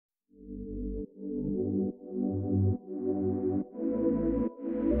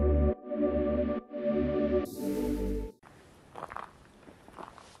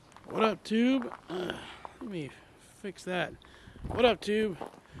up, Tube? Let me fix that. What up, Tube?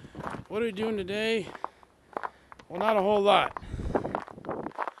 What are we doing today? Well, not a whole lot.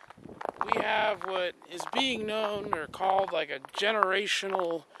 We have what is being known or called like a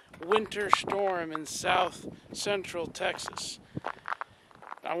generational winter storm in south central Texas.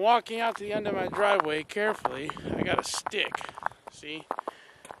 I'm walking out to the end of my driveway carefully. I got a stick, see,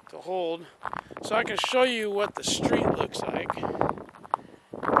 to hold, so I can show you what the street looks like.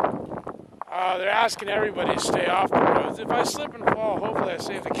 They're asking everybody to stay off the roads. If I slip and fall, hopefully I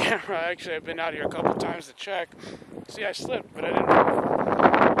save the camera. Actually, I've been out here a couple times to check. See, I slipped, but I didn't.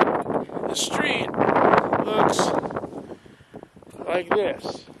 The street looks like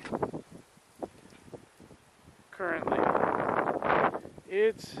this. Currently,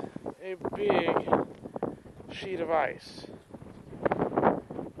 it's a big sheet of ice.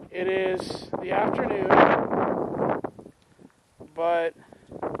 It is the afternoon, but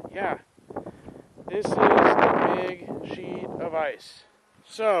yeah, this is a big sheet of ice.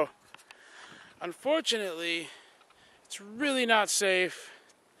 So, unfortunately, it's really not safe.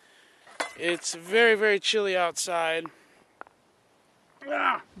 It's very, very chilly outside.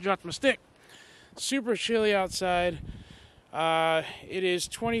 Dropped my stick. Super chilly outside. It is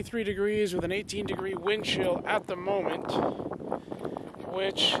 23 degrees with an 18-degree wind chill at the moment,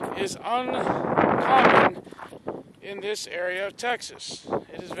 which is uncommon in this area of Texas.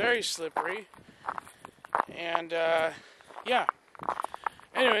 It is very slippery. And, yeah.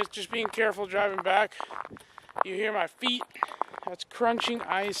 Anyways, just being careful driving back. You hear my feet. That's crunching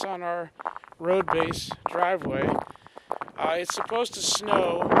ice on our road base driveway. It's supposed to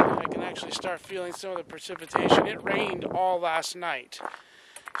snow. I can actually start feeling some of the precipitation. It rained all last night.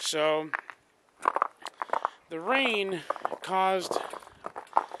 So, the rain caused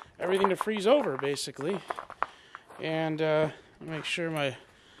everything to freeze over, basically. And, make sure my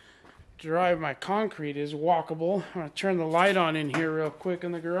concrete is walkable. I'm going to turn the light on in here real quick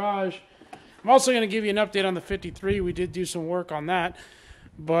in the garage. I'm also going to give you an update on the 53. We did do some work on that.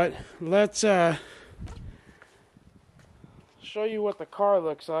 But let's show you what the car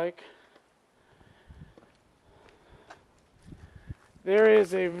looks like. There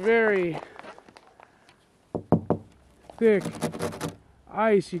is a very thick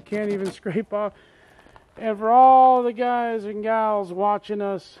ice you can't even scrape off. And for all the guys and gals watching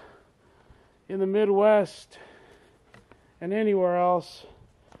us in the Midwest and anywhere else,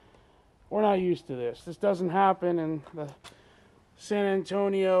 we're not used to this. This doesn't happen in the San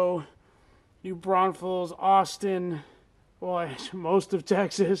Antonio, New Braunfels, Austin, well, most of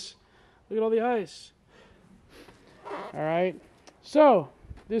Texas. Look at all the ice. Alright, so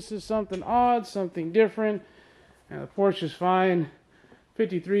this is something odd, something different. And the Porsche is fine.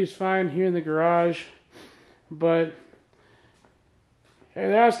 53 is fine here in the garage. But hey,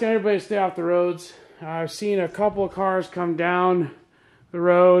 they're asking everybody to stay off the roads. I've seen a couple of cars come down the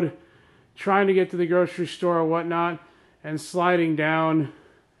road trying to get to the grocery store or whatnot and sliding down.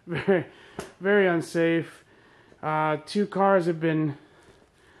 Very, very unsafe. 2 cars have been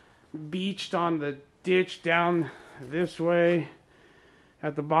beached on the ditch down this way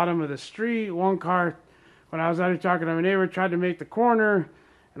at the bottom of the street. One car, when I was out here talking to my neighbor, tried to make the corner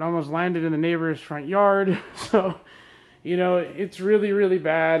and almost landed in the neighbor's front yard. So, you know, it's really, really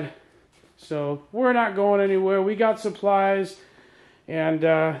bad. So we're not going anywhere. We got supplies, and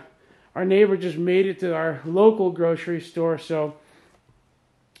our neighbor just made it to our local grocery store, so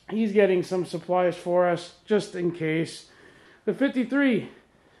he's getting some supplies for us just in case. The 53,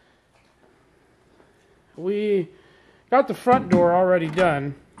 we got the front door already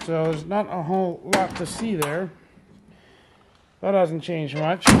done, so there's not a whole lot to see there. That hasn't changed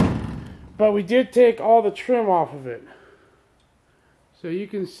much. But we did take all the trim off of it. So you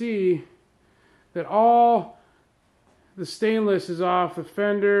can see that all the stainless is off. The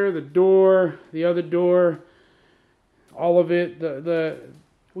fender, the door, the other door, all of it.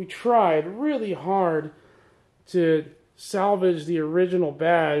 We tried really hard to salvage the original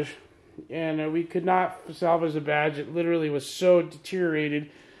badge, and we could not salvage the badge. It literally was so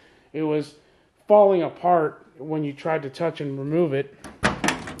deteriorated. It was falling apart when you tried to touch and remove it.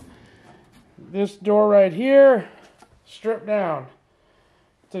 This door right here, stripped down.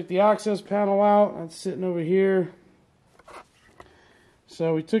 Took the access panel out. That's sitting over here.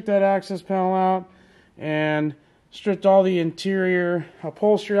 So we took that access panel out and stripped all the interior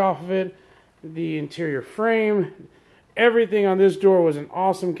upholstery off of it, the interior frame. Everything on this door was in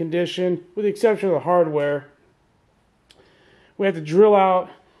awesome condition, with the exception of the hardware. We had to drill out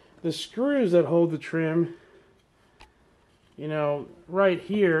the screws that hold the trim, you know, right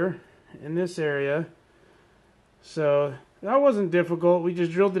here in this area. So that wasn't difficult. We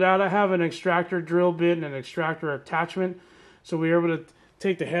just drilled it out. I have an extractor drill bit and an extractor attachment, so we were able to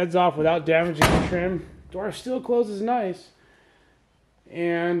take the heads off without damaging the trim. Door still closes nice.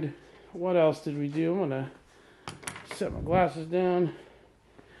 And what else did we do? I'm gonna set my glasses down.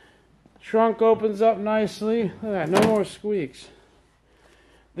 Trunk opens up nicely. Look at that, no more squeaks.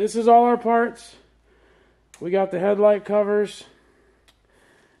 This is all our parts. We got the headlight covers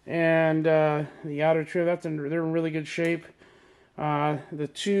and the outer trim. They're in really good shape. The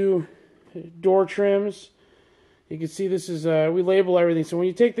two door trims. You can see this is we label everything. So when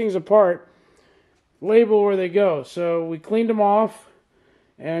you take things apart, label where they go. So we cleaned them off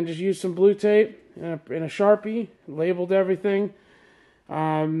and just used some blue tape and a Sharpie. Labeled everything.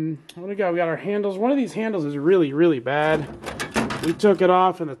 What do we got? We got our handles. One of these handles is really, really bad. We took it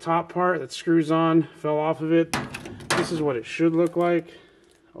off, and the top part that screws on fell off of it. This is what it should look like,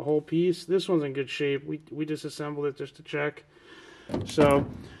 a whole piece. This one's in good shape. We disassembled it just to check. So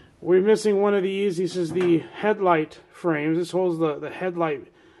we're missing one of these. This is the headlight frames. This holds the headlight,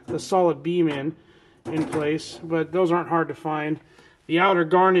 the solid beam in place, but those aren't hard to find. The outer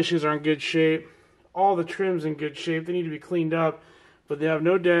garnishes are in good shape. All the trim's in good shape. They need to be cleaned up, but they have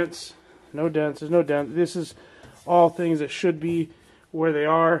no dents. No dents. There's no dent. This is all things that should be where they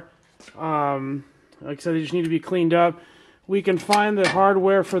are. Like I said, they just need to be cleaned up. We can find the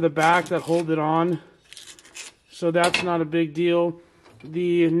hardware for the back that hold it on, so that's not a big deal.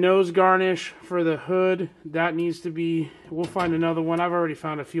 The nose garnish for the hood, that needs to be, we'll find another one. I've already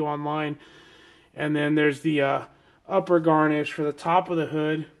found a few online. And then there's the upper garnish for the top of the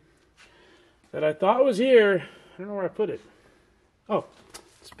hood that I thought was here. I don't know where I put it. Oh,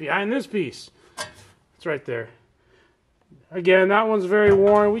 it's behind this piece. It's right there. Again, that one's very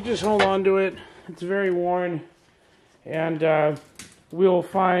worn. We just hold on to it. It's very worn. And we'll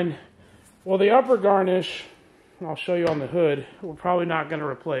find, well, the upper garnish, I'll show you on the hood, we're probably not going to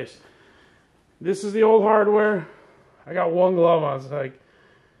replace. This is the old hardware. I got one glove on. It's like,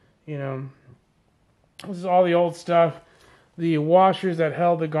 you know, this is all the old stuff. The washers that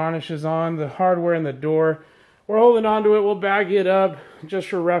held the garnishes on, the hardware in the door. We're holding on to it. We'll bag it up just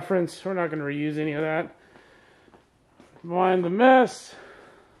for reference. We're not going to reuse any of that. Mind the mess.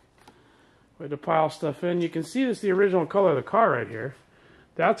 We had to pile stuff in. You can see this is the original color of the car right here.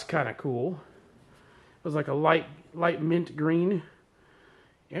 That's kind of cool. It was like a light mint green.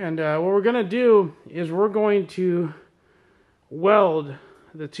 And what we're going to do is we're going to weld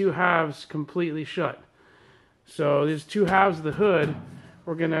the two halves completely shut. So there's two halves of the hood.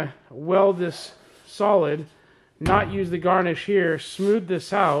 We're going to weld this solid, not use the garnish here, smooth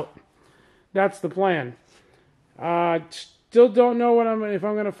this out. That's the plan. Still don't know if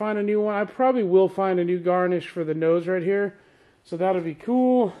I'm going to find a new one. I probably will find a new garnish for the nose right here. So that'll be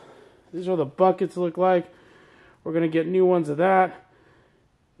cool. These are what the buckets look like. We're going to get new ones of that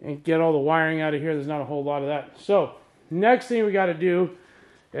and get all the wiring out of here. There's not a whole lot of that. So next thing we got to do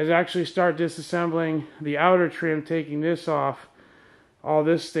is actually start disassembling the outer trim, taking this off, all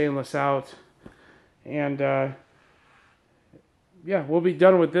this stainless out. And yeah, we'll be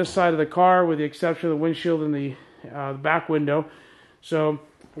done with this side of the car with the exception of the windshield and the back window. So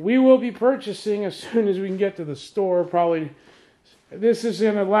we will be purchasing as soon as we can get to the store. Probably this is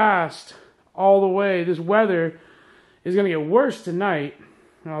going to last all the way. This weather is going to get worse tonight.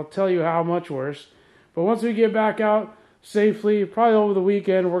 And I'll tell you how much worse. But once we get back out safely, probably over the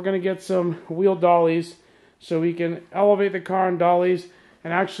weekend, we're going to get some wheel dollies so we can elevate the car on dollies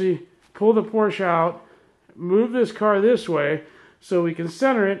and actually pull the Porsche out, move this car this way so we can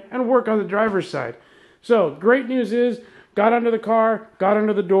center it and work on the driver's side. So, great news is, got under the car, got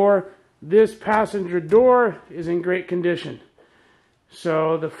under the door. This passenger door is in great condition.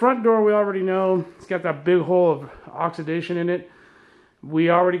 So, the front door we already know, it's got that big hole of oxidation in it. We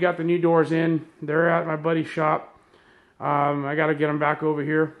already got the new doors in. They're at my buddy's shop. I got to get them back over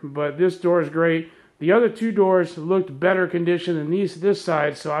here. But this door is great. The other two doors looked better condition than this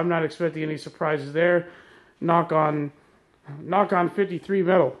side, so I'm not expecting any surprises there. Knock on 53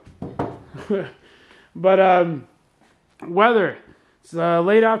 metal. But weather. It's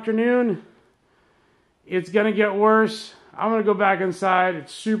late afternoon. It's going to get worse. I'm going to go back inside.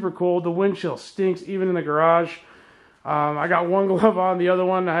 It's super cold. The wind chill stinks even in the garage. I got one glove on. The other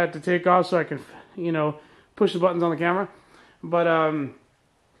one I had to take off so I can, push the buttons on the camera. But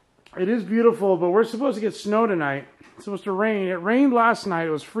it is beautiful, but we're supposed to get snow tonight. It's supposed to rain. It rained last night.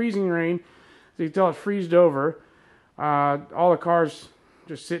 It was freezing rain. So you can tell it freezed over. All the cars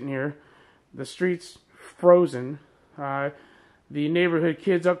just sitting here. The streets frozen. The neighborhood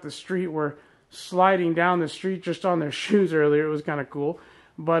kids up the street were sliding down the street just on their shoes earlier. It was kind of cool.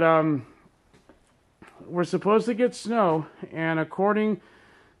 But we're supposed to get snow, and according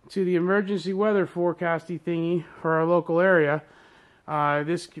to the emergency weather forecasting thingy for our local area,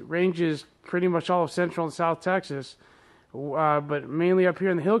 this ranges pretty much all of central and south Texas, but mainly up here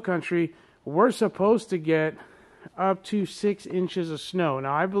in the hill country, we're supposed to get up to 6 inches of snow.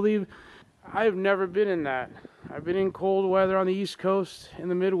 Now, I believe I've never been in that. I've been in cold weather on the East Coast, in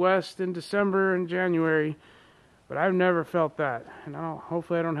the Midwest in December and January, but I've never felt that, and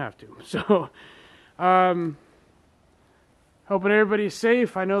hopefully I don't have to. So, hoping everybody's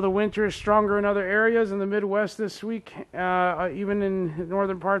safe. I know the winter is stronger in other areas in the Midwest this week, even in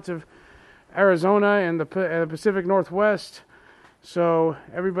northern parts of Arizona and the Pacific Northwest. So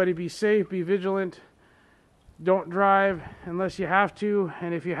everybody be safe, be vigilant. Don't drive unless you have to,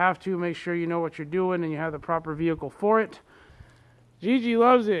 and if you have to, make sure you know what you're doing and you have the proper vehicle for it. Gigi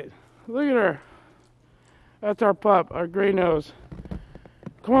loves it. Look at her. That's our pup, our gray nose.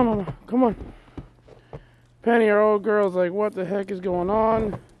 Come on, Mama, come on. Penny, our old girl's like, what the heck is going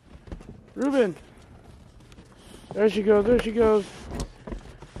on? Ruben. There she goes, there she goes.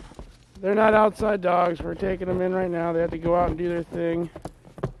 They're not outside dogs. We're taking them in right now. They have to go out and do their thing.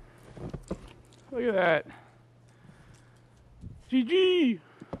 Look at that. Gigi!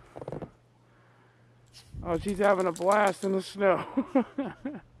 Oh, she's having a blast in the snow.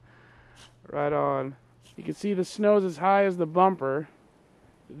 Right on. You can see the snow's as high as the bumper.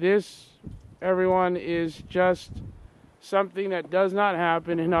 This, everyone, is just something that does not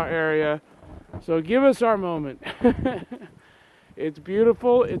happen in our area. So give us our moment. It's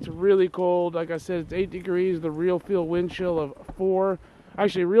beautiful. It's really cold. Like I said, it's 8 degrees. The real feel wind chill of 4.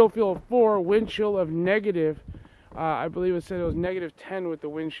 Actually, real feel of 4. Wind chill of negative. I believe it said it was negative 10 with the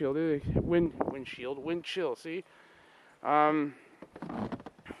wind chill. Wind chill. See,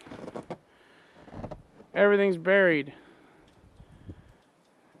 everything's buried.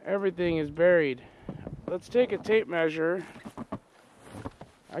 Everything is buried. Let's take a tape measure.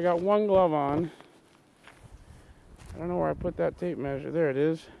 I got one glove on. I don't know where I put that tape measure. There it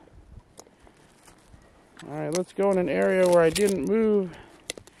is. Alright, let's go in an area where I didn't move.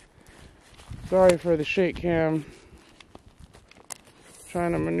 Sorry for the shake cam.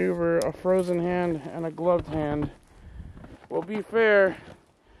 Trying to maneuver a frozen hand and a gloved hand. Well, be fair.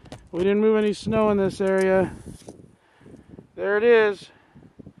 We didn't move any snow in this area. There it is.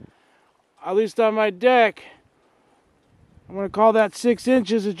 At least on my deck. I'm going to call that 6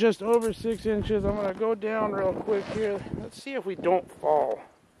 inches. It's just over 6 inches. I'm going to go down real quick here. Let's see if we don't fall.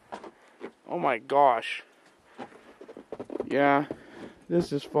 Oh my gosh. Yeah,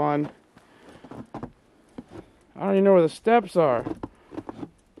 this is fun. I don't even know where the steps are.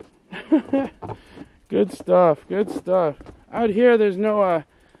 Good stuff, good stuff. Out here there's no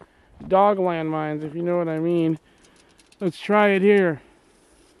dog landmines, if you know what I mean. Let's try it here.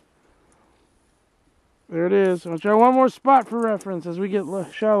 There it is. I'll try one more spot for reference as we get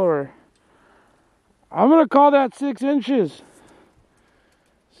shallower. I'm going to call that 6 inches.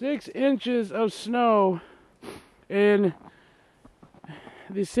 6 inches of snow in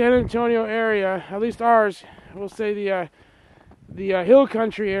the San Antonio area, at least ours. We'll say the hill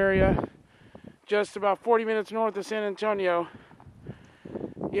country area, just about 40 minutes north of San Antonio.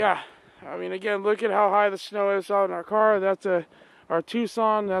 Yeah, I mean, again, look at how high the snow is out in our car. That's our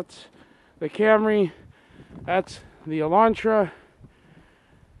Tucson. That's the Camry. That's the Elantra.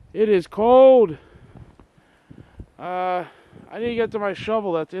 It is cold. I need to get to my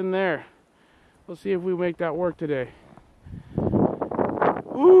shovel that's in there. Let's see if we make that work today.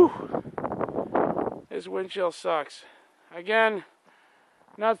 Woo! This wind chill sucks. Again,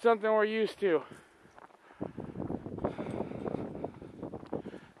 not something we're used to.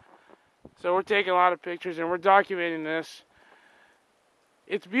 So we're taking a lot of pictures and we're documenting this.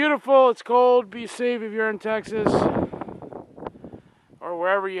 It's beautiful, it's cold, be safe if you're in Texas or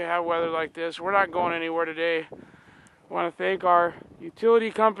wherever you have weather like this. We're not going anywhere today. I want to thank our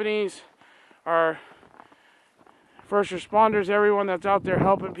utility companies, our first responders, everyone that's out there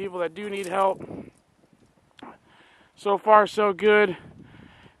helping people that do need help. So far, so good.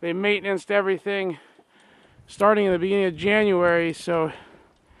 They maintenanced everything starting in the beginning of January, so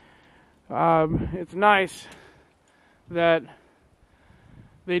it's nice that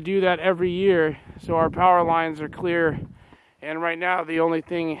they do that every year, so our power lines are clear. And right now, the only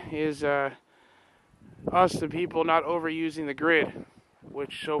thing is us, the people, not overusing the grid,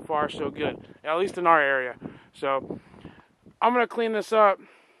 which so far so good, at least in our area. So I'm gonna clean this up.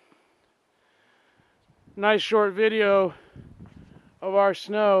 Nice short video of our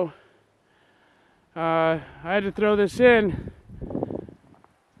snow. I had to throw this in.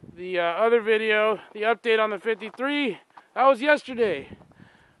 The other video, the update on the 53, that was yesterday,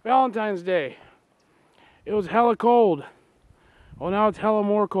 Valentine's Day. it was hella cold. Well, now it's hella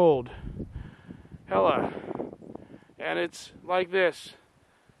more cold. Hella. And it's like this.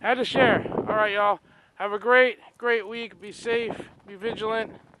 Had to share. Alright, y'all. Have a great week. Be safe. Be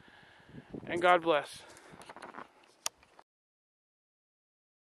vigilant. And God bless.